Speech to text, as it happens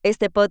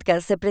Este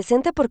podcast se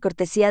presenta por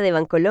cortesía de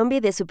Bancolombia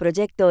y de su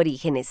proyecto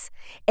Orígenes.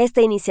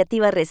 Esta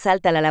iniciativa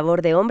resalta la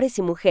labor de hombres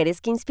y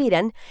mujeres que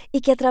inspiran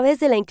y que a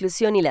través de la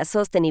inclusión y la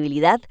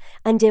sostenibilidad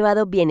han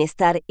llevado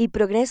bienestar y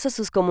progreso a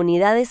sus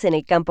comunidades en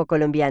el campo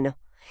colombiano.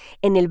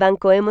 En el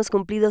banco hemos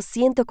cumplido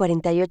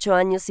 148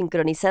 años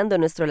sincronizando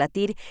nuestro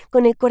latir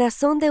con el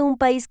corazón de un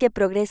país que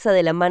progresa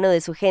de la mano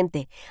de su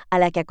gente, a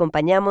la que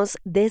acompañamos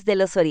desde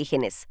los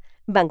orígenes.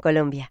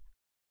 Bancolombia.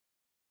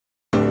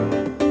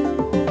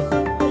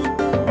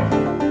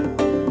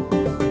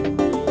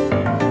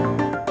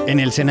 En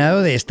el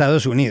Senado de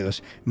Estados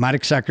Unidos,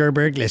 Mark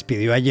Zuckerberg les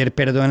pidió ayer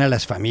perdón a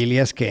las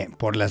familias que,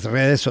 por las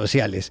redes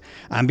sociales,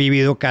 han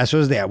vivido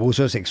casos de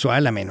abuso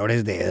sexual a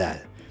menores de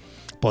edad.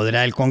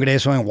 ¿Podrá el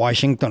Congreso en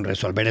Washington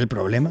resolver el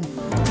problema?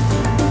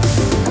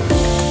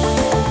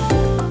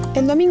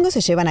 El domingo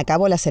se llevan a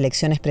cabo las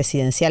elecciones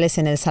presidenciales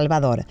en El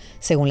Salvador.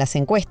 Según las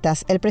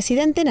encuestas, el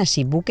presidente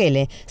Nayib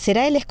Bukele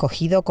será el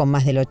escogido con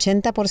más del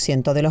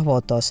 80% de los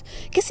votos.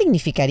 ¿Qué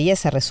significaría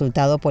ese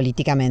resultado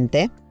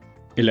políticamente?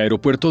 El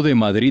aeropuerto de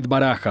Madrid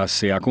Barajas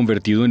se ha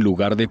convertido en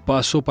lugar de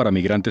paso para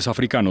migrantes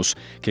africanos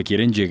que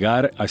quieren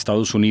llegar a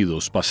Estados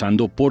Unidos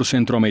pasando por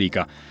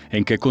Centroamérica.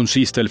 ¿En qué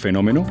consiste el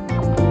fenómeno?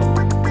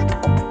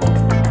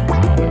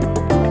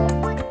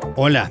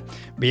 Hola,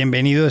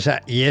 bienvenidos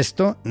a Y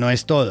esto no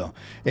es todo,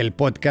 el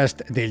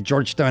podcast del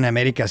Georgetown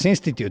Americas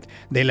Institute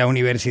de la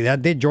Universidad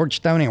de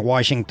Georgetown en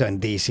Washington,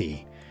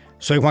 D.C.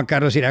 Soy Juan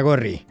Carlos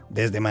Iragorri,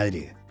 desde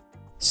Madrid.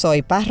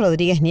 Soy Paz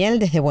Rodríguez Niel,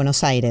 desde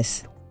Buenos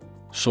Aires.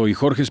 Soy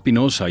Jorge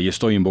Espinosa y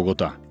estoy en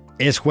Bogotá.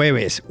 Es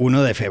jueves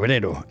 1 de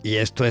febrero y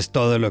esto es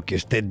todo lo que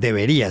usted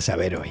debería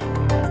saber hoy.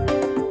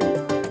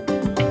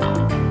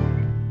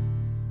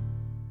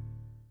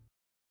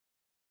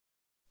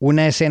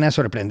 Una escena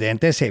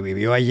sorprendente se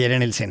vivió ayer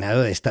en el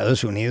Senado de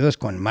Estados Unidos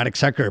con Mark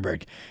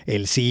Zuckerberg,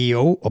 el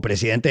CEO o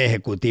presidente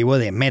ejecutivo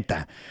de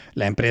Meta,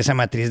 la empresa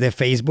matriz de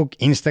Facebook,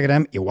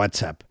 Instagram y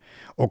WhatsApp.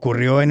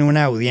 Ocurrió en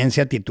una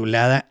audiencia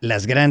titulada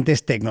Las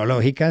grandes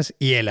tecnológicas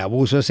y el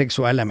abuso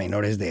sexual a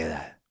menores de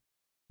edad.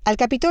 Al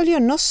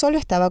Capitolio no solo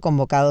estaba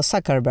convocado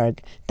Zuckerberg,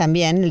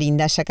 también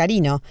Linda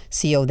Yaccarino,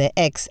 CEO de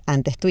X,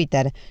 antes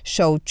Twitter,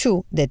 Shou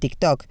Chu, de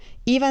TikTok,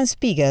 Evan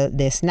Spiegel,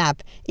 de Snap,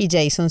 y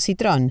Jason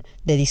Citron,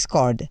 de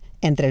Discord.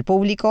 Entre el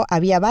público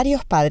había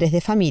varios padres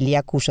de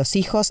familia cuyos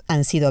hijos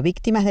han sido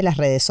víctimas de las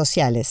redes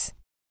sociales.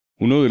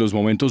 Uno de los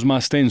momentos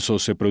más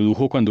tensos se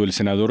produjo cuando el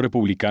senador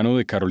republicano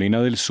de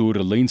Carolina del Sur,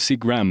 Lindsey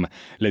Graham,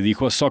 le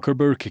dijo a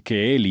Zuckerberg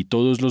que él y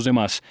todos los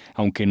demás,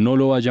 aunque no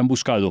lo hayan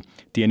buscado,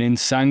 tienen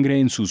sangre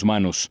en sus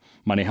manos,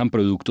 manejan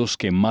productos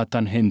que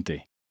matan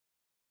gente.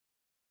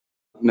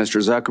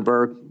 Mr.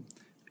 Zuckerberg,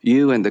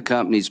 you and the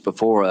companies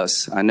before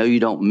us, I know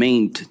you don't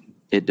mean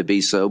it to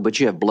be so, but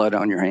you have blood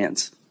on your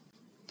hands.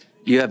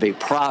 You have a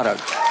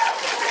product.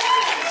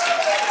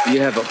 You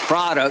have a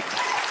product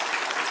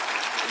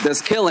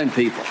that's killing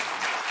people.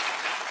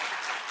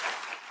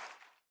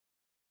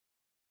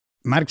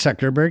 Mark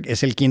Zuckerberg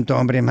es el quinto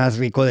hombre más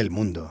rico del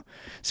mundo.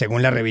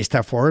 Según la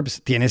revista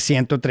Forbes, tiene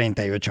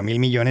 138,000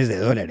 millones de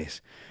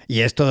dólares.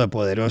 Y es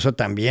todopoderoso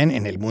también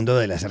en el mundo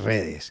de las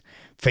redes.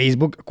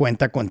 Facebook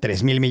cuenta con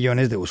 3,000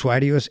 millones de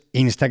usuarios,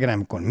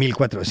 Instagram con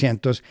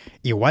 1,400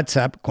 y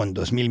WhatsApp con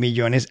 2,000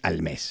 millones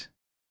al mes.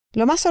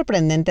 Lo más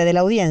sorprendente de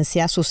la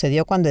audiencia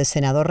sucedió cuando el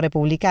senador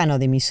republicano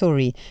de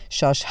Missouri,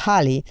 Josh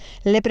Hawley,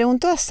 le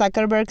preguntó a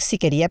Zuckerberg si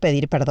quería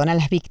pedir perdón a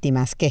las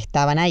víctimas que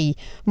estaban ahí,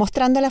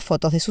 mostrando las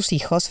fotos de sus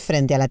hijos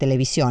frente a la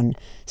televisión.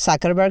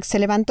 Zuckerberg se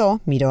levantó,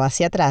 miró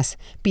hacia atrás,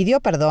 pidió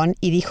perdón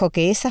y dijo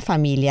que esas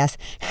familias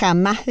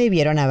jamás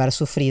debieron haber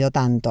sufrido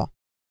tanto.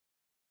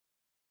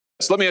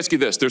 Let me ask you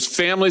this. There's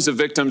families of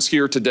victims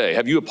here today.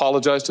 Have you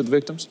apologized to the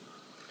victims?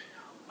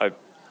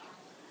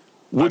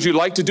 Would you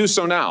like to do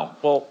so now?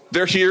 Well,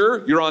 they're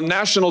here. You're on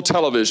national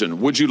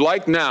television. Would you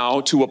like now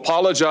to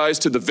apologize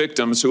to the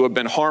victims who have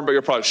been harmed by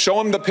your product? Show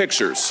them the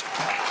pictures.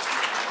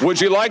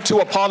 Would you like to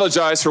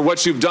apologize for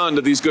what you've done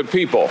to these good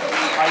people?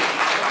 I'm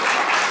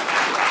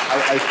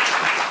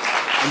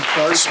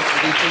sorry for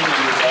everything that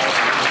you've done.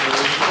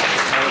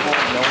 It's terrible.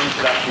 No one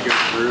should have to go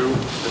through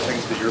the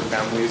things that your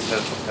families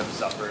have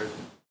suffered.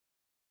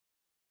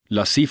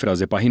 Las cifras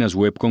de páginas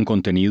web con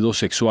contenido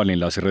sexual en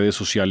las redes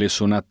sociales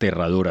son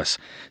aterradoras.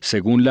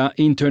 Según la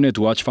Internet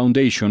Watch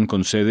Foundation,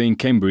 con sede en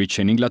Cambridge,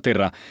 en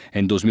Inglaterra,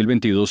 en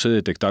 2022 se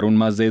detectaron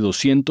más de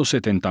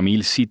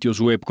 270,000 sitios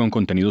web con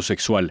contenido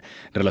sexual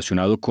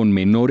relacionado con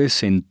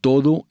menores en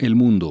todo el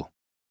mundo.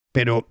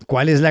 Pero,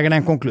 ¿cuál es la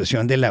gran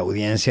conclusión de la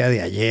audiencia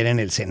de ayer en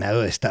el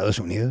Senado de Estados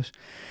Unidos?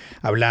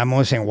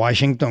 Hablamos en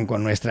Washington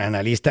con nuestra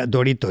analista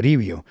Dori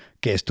Toribio,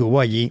 que estuvo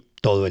allí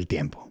todo el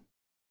tiempo.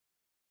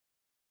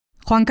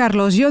 Juan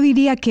Carlos, yo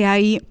diría que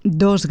hay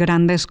dos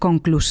grandes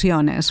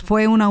conclusiones.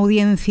 Fue una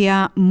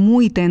audiencia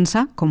muy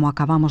tensa, como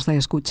acabamos de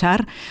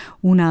escuchar,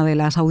 una de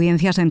las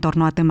audiencias en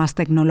torno a temas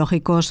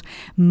tecnológicos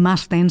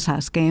más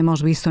tensas que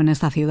hemos visto en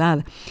esta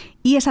ciudad.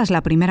 Y esa es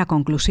la primera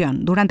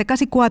conclusión. Durante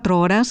casi 4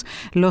 horas,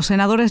 los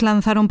senadores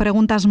lanzaron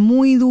preguntas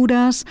muy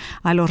duras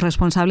a los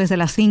responsables de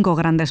las 5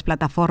 grandes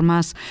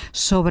plataformas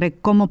sobre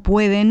cómo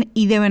pueden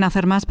y deben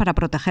hacer más para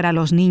proteger a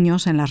los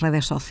niños en las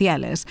redes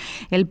sociales.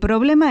 El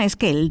problema es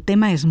que el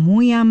tema es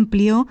muy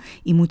amplio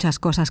y muchas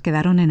cosas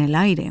quedaron en el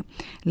aire.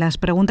 Las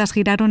preguntas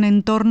giraron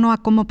en torno a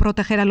cómo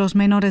proteger a los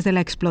menores de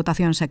la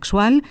explotación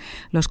sexual,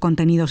 los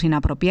contenidos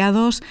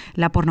inapropiados,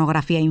 la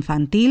pornografía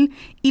infantil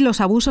y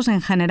los abusos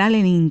en general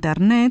en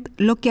Internet,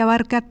 lo que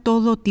abarca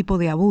todo tipo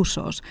de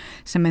abusos.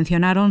 Se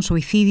mencionaron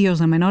suicidios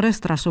de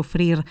menores tras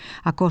sufrir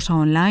acoso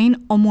online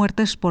o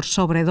muertes por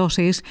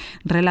sobredosis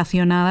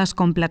relacionadas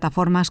con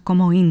plataformas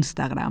como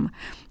Instagram.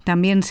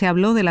 También se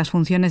habló de las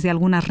funciones de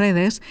algunas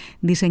redes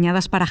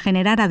diseñadas para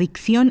generar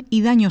adicción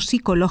y daño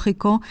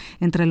psicológico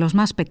entre los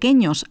más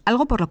pequeños,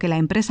 algo por lo que la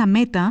empresa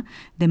Meta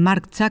de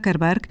Mark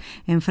Zuckerberg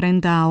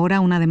enfrenta ahora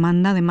una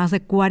demanda de más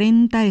de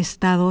 40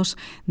 estados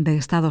de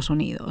Estados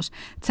Unidos.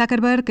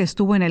 Zuckerberg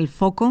estuvo en el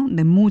foco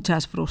de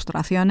muchas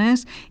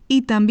frustraciones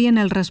y también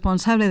el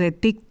responsable de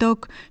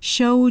TikTok,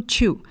 Shou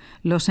Chu.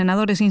 Los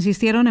senadores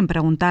insistieron en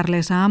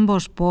preguntarles a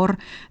ambos por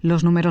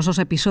los numerosos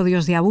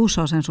episodios de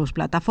abusos en sus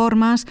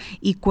plataformas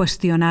y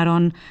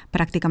cuestionaron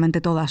prácticamente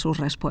todas sus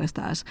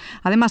respuestas.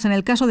 Además, en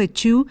el caso de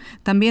Chu,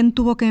 también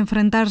tuvo que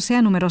enfrentarse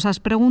a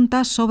numerosas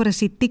preguntas sobre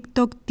si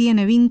TikTok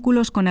tiene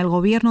vínculos con el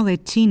gobierno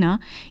de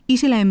China y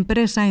si la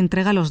empresa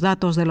entrega los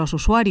datos de los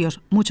usuarios,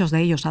 muchos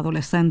de ellos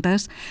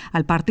adolescentes,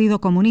 al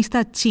Partido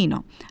Comunista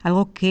Chino,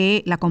 algo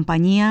que la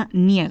compañía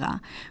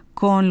niega.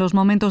 Con los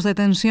momentos de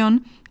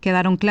tensión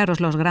quedaron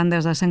claros los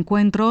grandes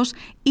desencuentros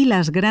y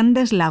las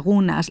grandes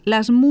lagunas,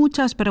 las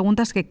muchas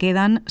preguntas que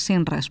quedan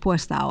sin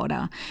respuesta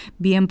ahora.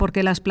 Bien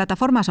porque las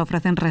plataformas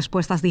ofrecen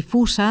respuestas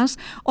difusas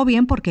o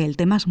bien porque el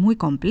tema es muy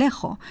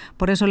complejo.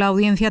 Por eso la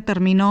audiencia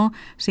terminó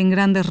sin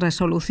grandes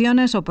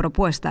resoluciones o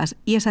propuestas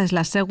y esa es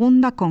la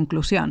segunda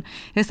conclusión.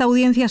 Esta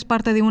audiencia es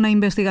parte de una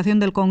investigación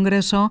del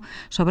Congreso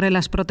sobre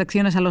las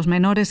protecciones a los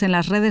menores en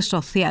las redes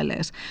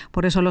sociales.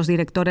 Por eso los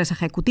directores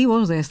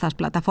ejecutivos de estas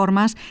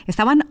plataformas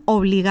estaban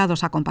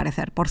obligados a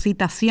comparecer por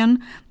citación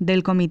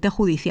del Comité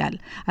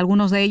Judicial.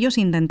 Algunos de ellos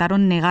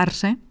intentaron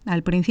negarse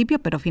al principio,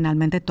 pero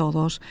finalmente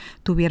todos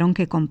tuvieron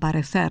que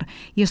comparecer.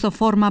 Y esto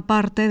forma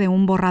parte de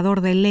un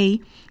borrador de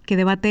ley que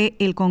debate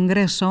el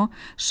Congreso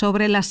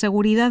sobre la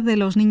seguridad de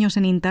los niños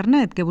en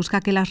Internet, que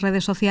busca que las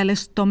redes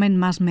sociales tomen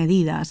más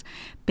medidas.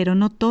 Pero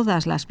no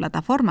todas las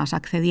plataformas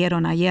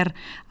accedieron ayer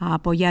a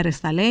apoyar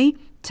esta ley.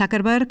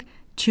 Zuckerberg,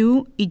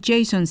 Chu y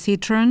Jason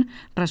Citron,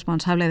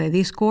 responsable de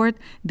Discord,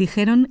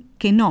 dijeron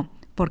que no,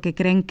 porque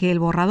creen que el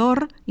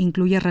borrador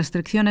incluye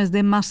restricciones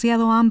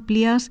demasiado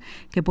amplias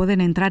que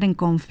pueden entrar en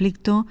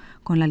conflicto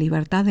con la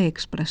libertad de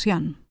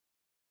expresión.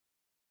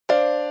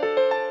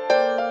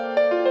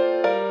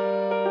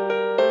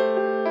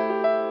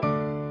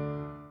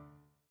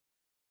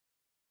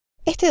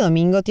 Este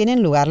domingo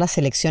tienen lugar las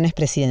elecciones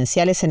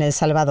presidenciales en El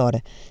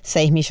Salvador.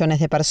 6 millones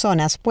de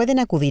personas pueden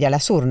acudir a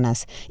las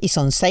urnas y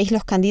son 6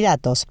 los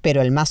candidatos,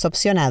 pero el más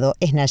opcionado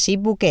es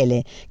Nayib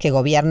Bukele, que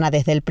gobierna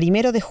desde el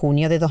 1 de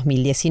junio de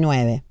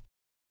 2019.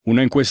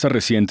 Una encuesta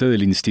reciente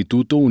del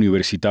Instituto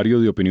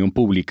Universitario de Opinión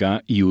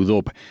Pública,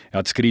 IUDOP,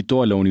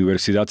 adscrito a la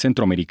Universidad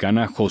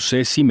Centroamericana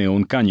José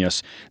Simeón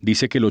Cañas,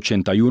 dice que el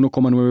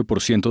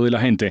 81,9% de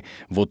la gente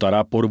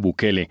votará por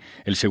Bukele.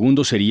 El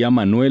segundo sería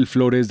Manuel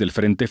Flores del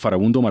Frente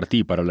Farabundo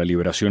Martí para la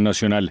Liberación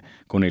Nacional,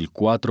 con el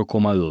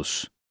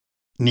 4,2%.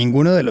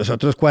 Ninguno de los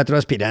otros 4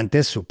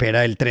 aspirantes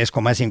supera el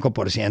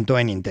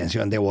 3,5% en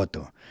intención de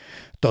voto.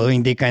 Todo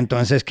indica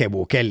entonces que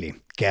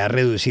Bukele, que ha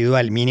reducido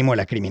al mínimo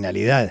la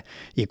criminalidad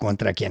y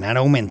contra quien han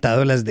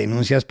aumentado las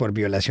denuncias por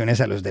violaciones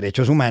a los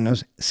derechos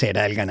humanos,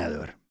 será el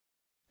ganador.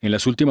 En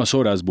las últimas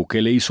horas,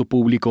 Bukele hizo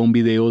público un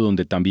video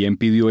donde también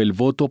pidió el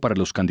voto para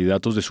los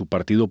candidatos de su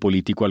partido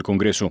político al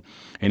Congreso.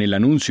 En el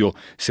anuncio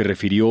se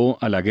refirió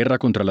a la guerra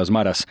contra las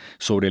maras,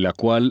 sobre la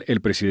cual el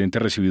presidente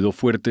ha recibido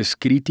fuertes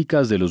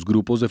críticas de los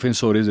grupos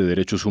defensores de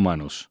derechos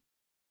humanos.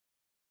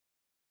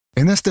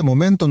 En este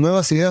momento,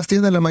 Nuevas Ideas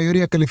tiene la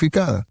mayoría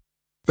calificada,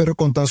 pero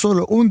con tan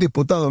solo un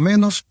diputado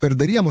menos,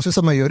 perderíamos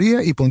esa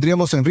mayoría y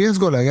pondríamos en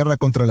riesgo la guerra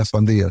contra las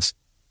pandillas.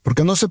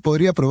 Porque no se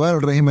podría aprobar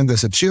el régimen de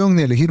excepción,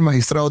 ni elegir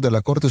magistrados de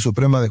la Corte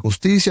Suprema de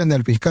Justicia, ni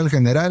al fiscal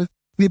general,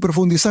 ni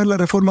profundizar la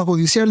reforma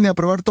judicial, ni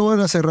aprobar todas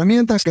las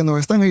herramientas que nos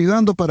están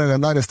ayudando para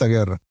ganar esta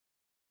guerra.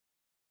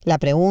 La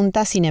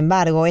pregunta, sin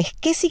embargo, es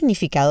 ¿qué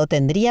significado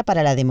tendría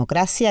para la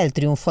democracia el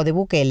triunfo de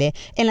Bukele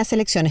en las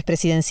elecciones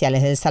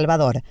presidenciales de El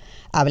Salvador?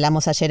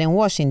 Hablamos ayer en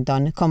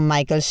Washington con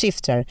Michael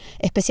Shifter,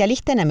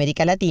 especialista en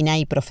América Latina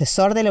y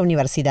profesor de la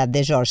Universidad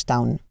de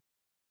Georgetown.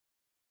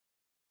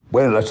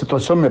 Bueno, la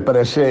situación me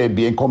parece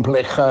bien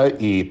compleja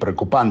y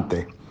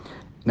preocupante.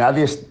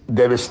 Nadie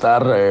debe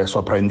estar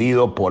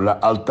sorprendido por la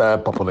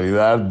alta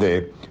popularidad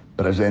del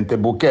presidente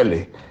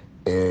Bukele.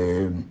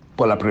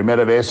 Por la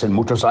primera vez en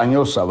muchos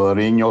años,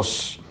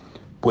 salvadoreños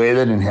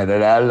pueden en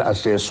general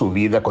hacer su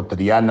vida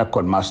cotidiana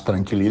con más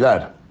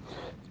tranquilidad.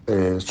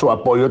 Su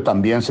apoyo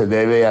también se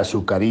debe a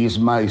su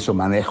carisma y su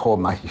manejo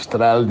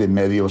magistral de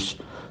medios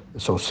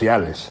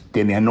sociales.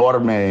 Tiene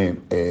enorme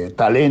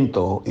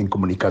talento en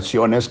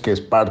comunicaciones, que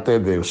es parte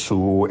de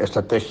su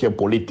estrategia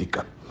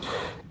política.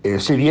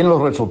 Si bien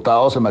los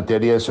resultados en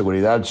materia de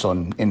seguridad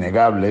son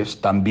innegables,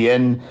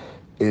 también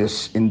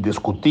es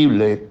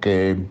indiscutible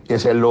que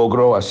ese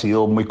logro ha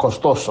sido muy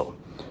costoso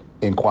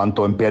en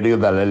cuanto al imperio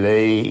de la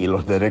ley y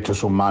los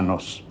derechos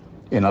humanos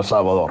en El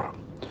Salvador.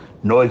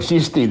 No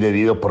existe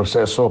debido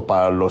proceso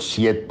para los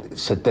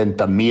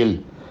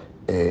 70,000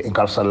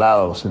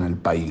 encarcelados en el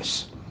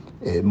país.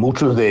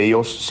 Muchos de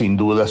ellos, sin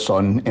duda,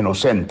 son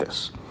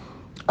inocentes.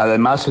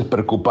 Además, es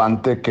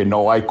preocupante que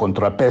no hay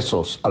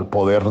contrapesos al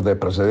poder del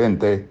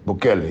presidente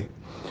Bukele.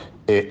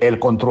 Él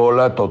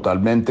controla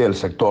totalmente el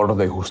sector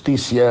de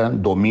justicia,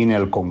 domina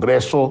el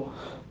Congreso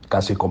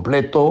casi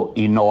completo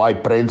y no hay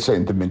prensa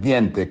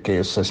independiente, que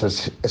es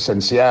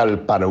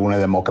esencial para una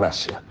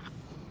democracia.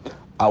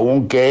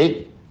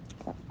 Aunque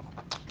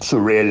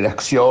su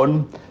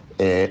reelección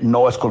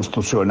no es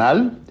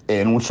constitucional,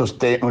 en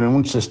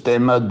un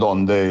sistema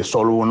donde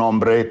solo un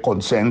hombre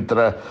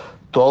concentra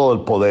todo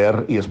el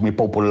poder y es muy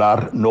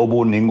popular, no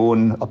hubo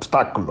ningún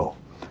obstáculo.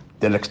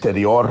 Del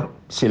exterior,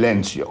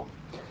 silencio.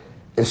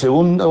 El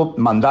segundo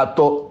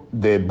mandato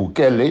de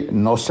Bukele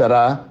no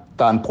será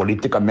tan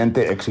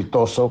políticamente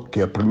exitoso que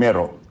el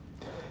primero.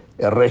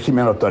 El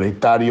régimen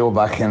autoritario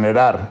va a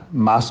generar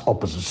más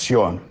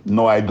oposición,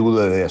 no hay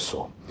duda de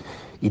eso.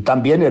 Y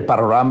también el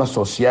panorama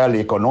social y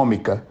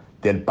económico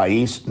del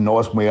país no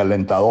es muy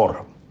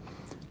alentador.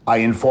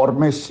 Hay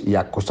informes y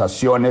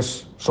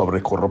acusaciones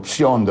sobre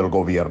corrupción del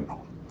gobierno.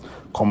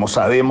 Como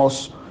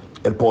sabemos,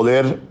 el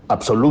poder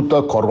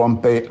absoluto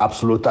corrompe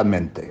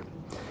absolutamente.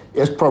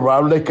 Es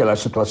probable que la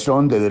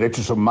situación de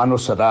derechos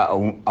humanos será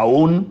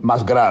aún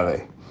más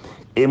grave.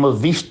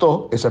 Hemos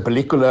visto esa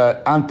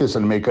película antes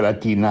en América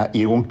Latina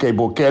y aunque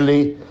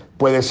Bukele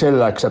puede ser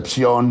la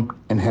excepción,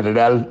 en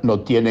general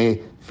no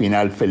tiene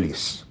final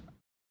feliz.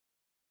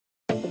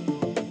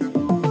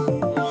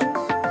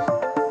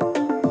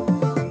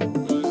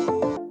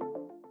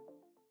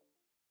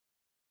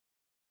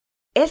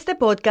 Este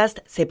podcast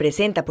se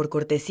presenta por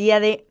cortesía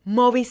de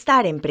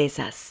Movistar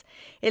Empresas,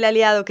 el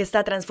aliado que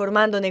está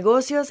transformando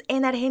negocios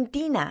en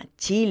Argentina,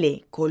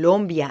 Chile,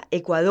 Colombia,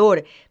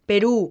 Ecuador,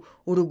 Perú,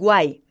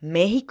 Uruguay,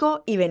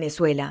 México y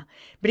Venezuela,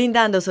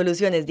 brindando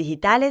soluciones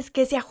digitales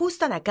que se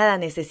ajustan a cada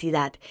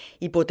necesidad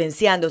y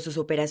potenciando sus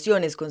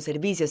operaciones con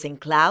servicios en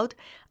cloud,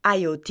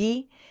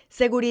 IoT,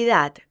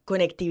 seguridad,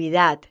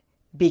 conectividad,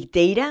 Big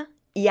Data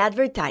y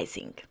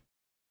advertising.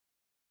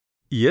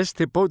 Y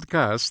este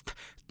podcast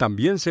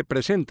también se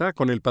presenta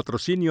con el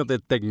patrocinio de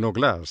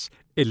Tecnoglass,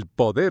 el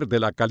poder de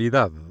la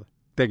calidad.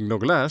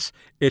 Tecnoglass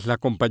es la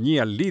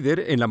compañía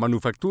líder en la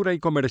manufactura y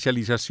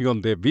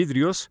comercialización de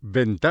vidrios,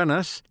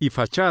 ventanas y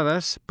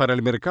fachadas para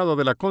el mercado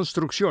de la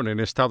construcción en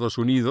Estados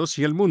Unidos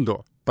y el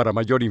mundo. Para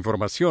mayor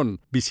información,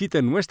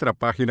 visite nuestra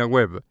página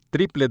web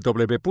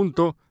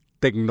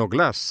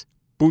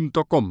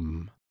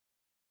www.tecnoglass.com.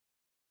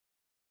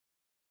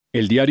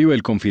 El diario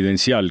El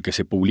Confidencial, que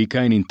se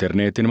publica en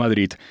Internet en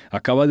Madrid,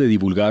 acaba de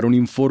divulgar un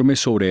informe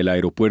sobre el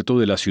aeropuerto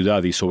de la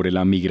ciudad y sobre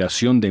la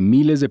migración de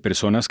miles de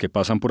personas que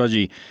pasan por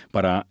allí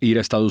para ir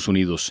a Estados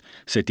Unidos.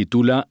 Se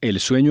titula El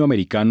sueño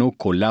americano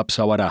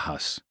colapsa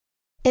Barajas.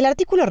 El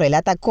artículo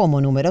relata cómo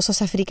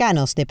numerosos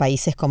africanos de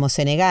países como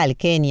Senegal,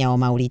 Kenia o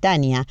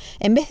Mauritania,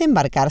 en vez de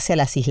embarcarse a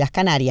las Islas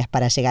Canarias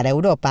para llegar a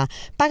Europa,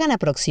 pagan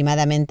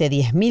aproximadamente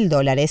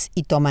 $10,000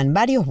 y toman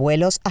varios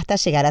vuelos hasta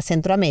llegar a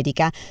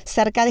Centroamérica,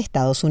 cerca de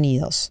Estados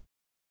Unidos.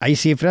 Hay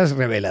cifras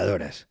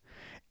reveladoras.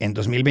 En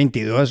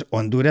 2022,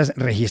 Honduras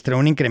registró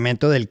un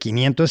incremento del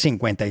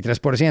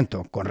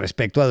 553% con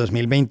respecto a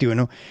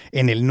 2021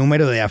 en el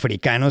número de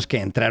africanos que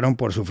entraron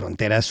por su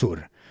frontera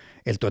sur.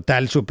 El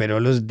total superó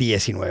los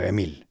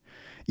 19,000.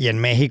 Y en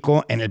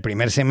México, en el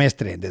primer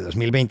semestre de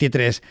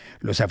 2023,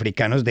 los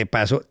africanos de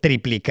paso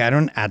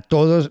triplicaron a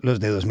todos los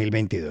de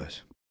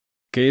 2022.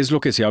 ¿Qué es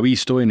lo que se ha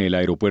visto en el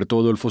aeropuerto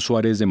Adolfo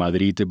Suárez de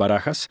Madrid,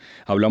 Barajas?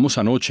 Hablamos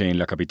anoche en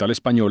la capital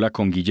española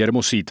con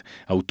Guillermo Cid,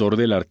 autor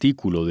del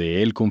artículo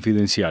de El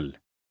Confidencial.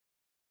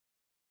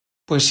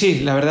 Pues sí,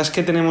 la verdad es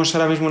que tenemos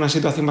ahora mismo una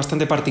situación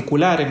bastante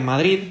particular en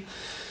Madrid,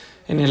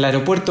 en el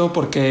aeropuerto,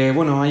 porque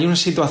hay una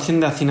situación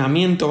de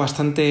hacinamiento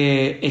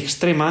bastante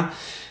extrema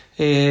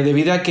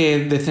debido a que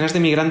decenas de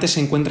migrantes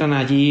se encuentran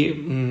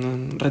allí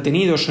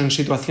retenidos o en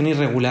situación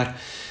irregular.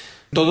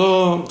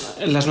 Todo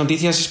en las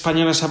noticias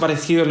españolas ha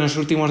aparecido en los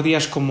últimos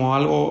días como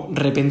algo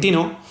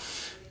repentino,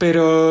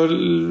 pero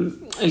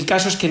el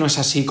caso es que no es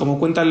así. Como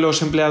cuentan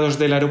los empleados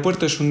del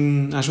aeropuerto, es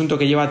un asunto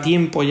que lleva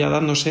tiempo ya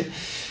dándose.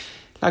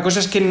 La cosa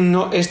es que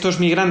estos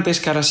migrantes,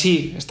 que ahora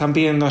sí están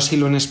pidiendo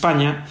asilo en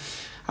España,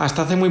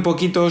 hasta hace muy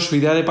poquito su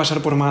idea de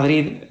pasar por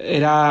Madrid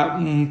era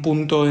un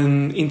punto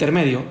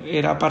intermedio,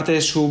 era parte de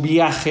su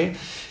viaje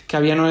que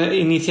habían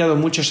iniciado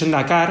muchos en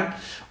Dakar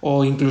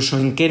o incluso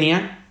en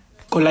Kenia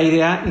con la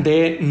idea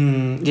de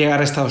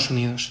llegar a Estados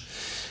Unidos.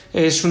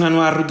 Es una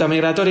nueva ruta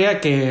migratoria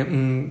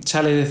que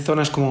sale de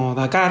zonas como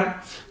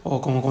Dakar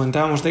o, como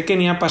comentábamos, de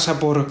Kenia, pasa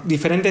por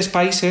diferentes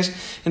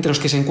países entre los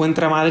que se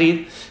encuentra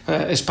Madrid,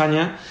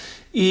 España,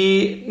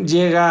 y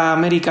llega a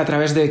América a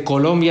través de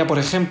Colombia, por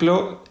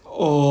ejemplo,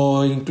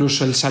 o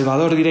incluso El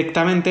Salvador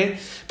directamente,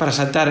 para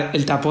saltar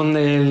el tapón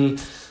del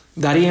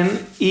Darién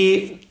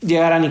y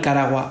llegar a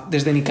Nicaragua.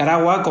 Desde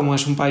Nicaragua, como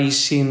es un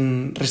país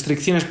sin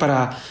restricciones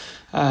para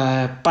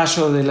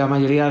paso de la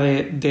mayoría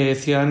de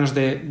ciudadanos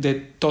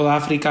de toda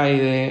África y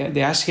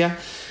de Asia,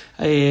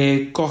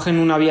 cogen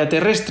una vía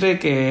terrestre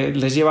que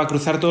les lleva a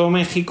cruzar todo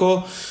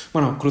México,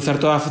 cruzar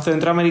toda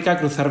Centroamérica,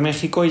 cruzar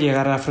México y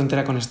llegar a la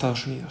frontera con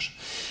Estados Unidos.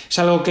 Es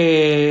algo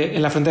que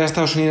en la frontera de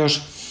Estados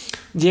Unidos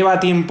lleva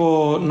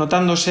tiempo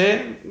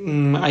notándose.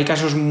 Hay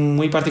casos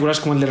muy particulares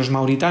como el de los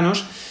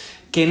mauritanos,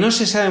 que no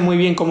se sabe muy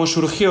bien cómo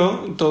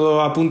surgió,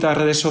 todo apunta a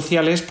redes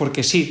sociales,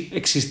 porque sí,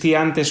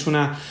 existía antes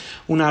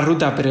una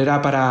ruta, pero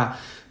era para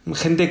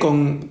gente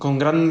con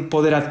gran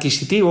poder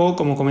adquisitivo,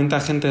 como comenta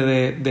gente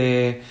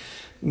de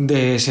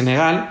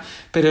Senegal,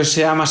 pero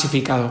se ha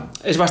masificado.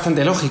 Es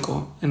bastante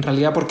lógico, en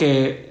realidad,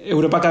 porque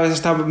Europa cada vez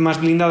está más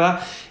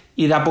blindada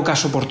y da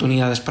pocas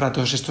oportunidades para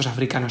todos estos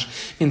africanos.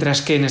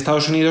 Mientras que en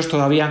Estados Unidos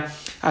todavía,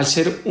 al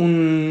ser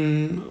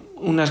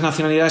unas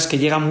nacionalidades que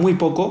llegan muy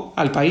poco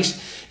al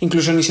país,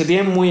 incluso ni se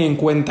tienen muy en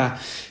cuenta.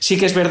 Sí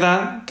que es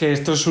verdad que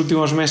estos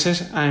últimos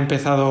meses ha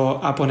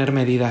empezado a poner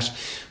medidas.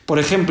 Por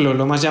ejemplo,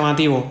 lo más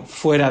llamativo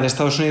fuera de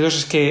Estados Unidos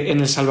es que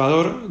en El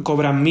Salvador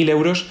cobran 1.000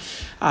 euros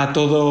a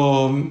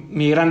todo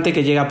migrante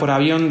que llega por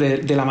avión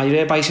de la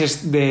mayoría de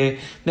países de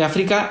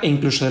África e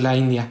incluso de la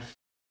India.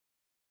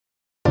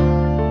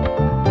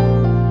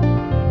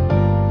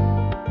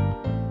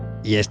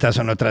 Y estas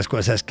son otras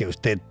cosas que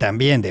usted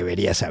también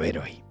debería saber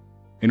hoy.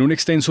 En un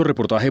extenso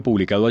reportaje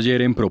publicado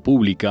ayer en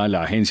ProPublica,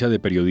 la agencia de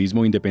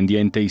periodismo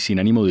independiente y sin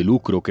ánimo de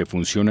lucro que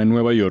funciona en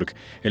Nueva York,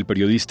 el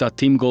periodista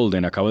Tim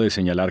Golden acaba de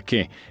señalar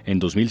que, en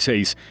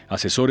 2006,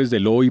 asesores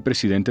del hoy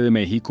presidente de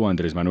México,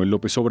 Andrés Manuel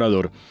López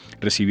Obrador,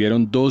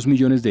 recibieron $2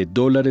 millones de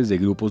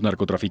grupos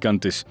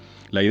narcotraficantes.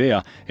 La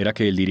idea era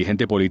que el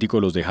dirigente político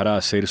los dejara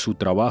hacer su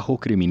trabajo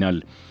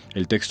criminal.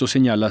 El texto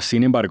señala,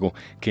 sin embargo,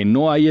 que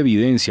no hay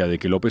evidencia de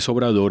que López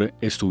Obrador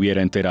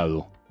estuviera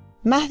enterado.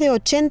 Más de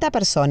 80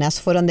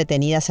 personas fueron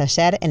detenidas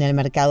ayer en el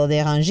mercado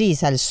de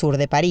Rungis, al sur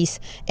de París,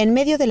 en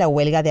medio de la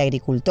huelga de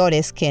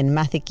agricultores que en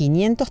más de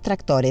 500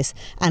 tractores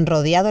han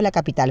rodeado la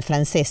capital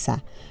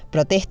francesa.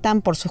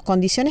 Protestan por sus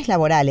condiciones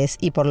laborales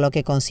y por lo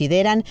que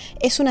consideran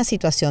es una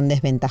situación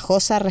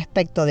desventajosa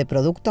respecto de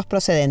productos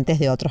procedentes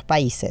de otros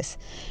países.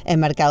 El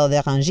mercado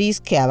de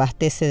Rungis, que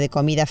abastece de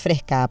comida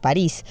fresca a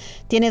París,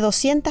 tiene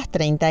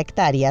 230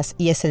 hectáreas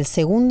y es el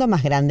segundo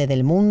más grande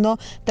del mundo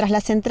tras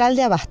la central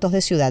de abastos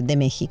de Ciudad de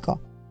México.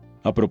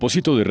 A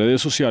propósito de redes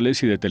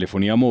sociales y de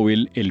telefonía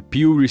móvil, el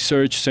Pew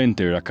Research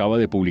Center acaba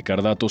de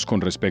publicar datos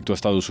con respecto a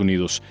Estados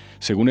Unidos.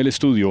 Según el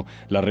estudio,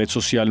 la red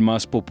social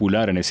más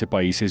popular en ese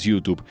país es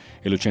YouTube.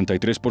 El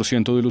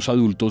 83% de los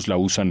adultos la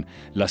usan.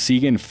 La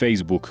siguen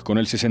Facebook con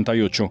el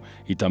 68%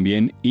 y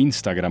también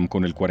Instagram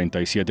con el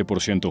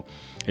 47%.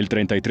 El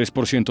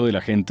 33% de la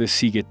gente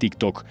sigue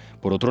TikTok.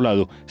 Por otro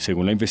lado,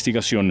 según la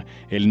investigación,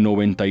 el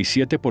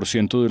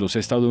 97% de los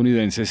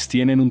estadounidenses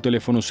tienen un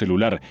teléfono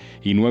celular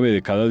y 9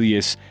 de cada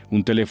 10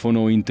 un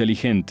teléfono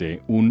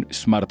inteligente, un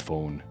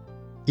smartphone.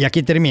 Y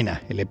aquí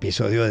termina el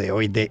episodio de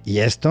hoy de Y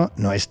esto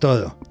no es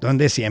todo,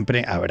 donde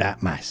siempre habrá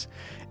más.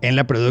 En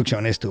la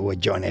producción estuvo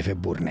John F.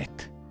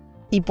 Burnett.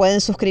 Y pueden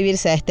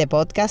suscribirse a este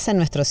podcast en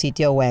nuestro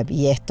sitio web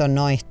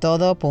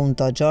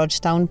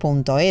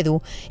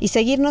yestonoestodo.georgetown.edu y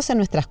seguirnos en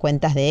nuestras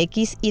cuentas de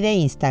X y de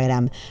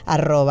Instagram,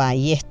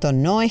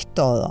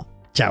 @yestonoestodo.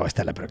 Chao,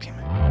 hasta la próxima.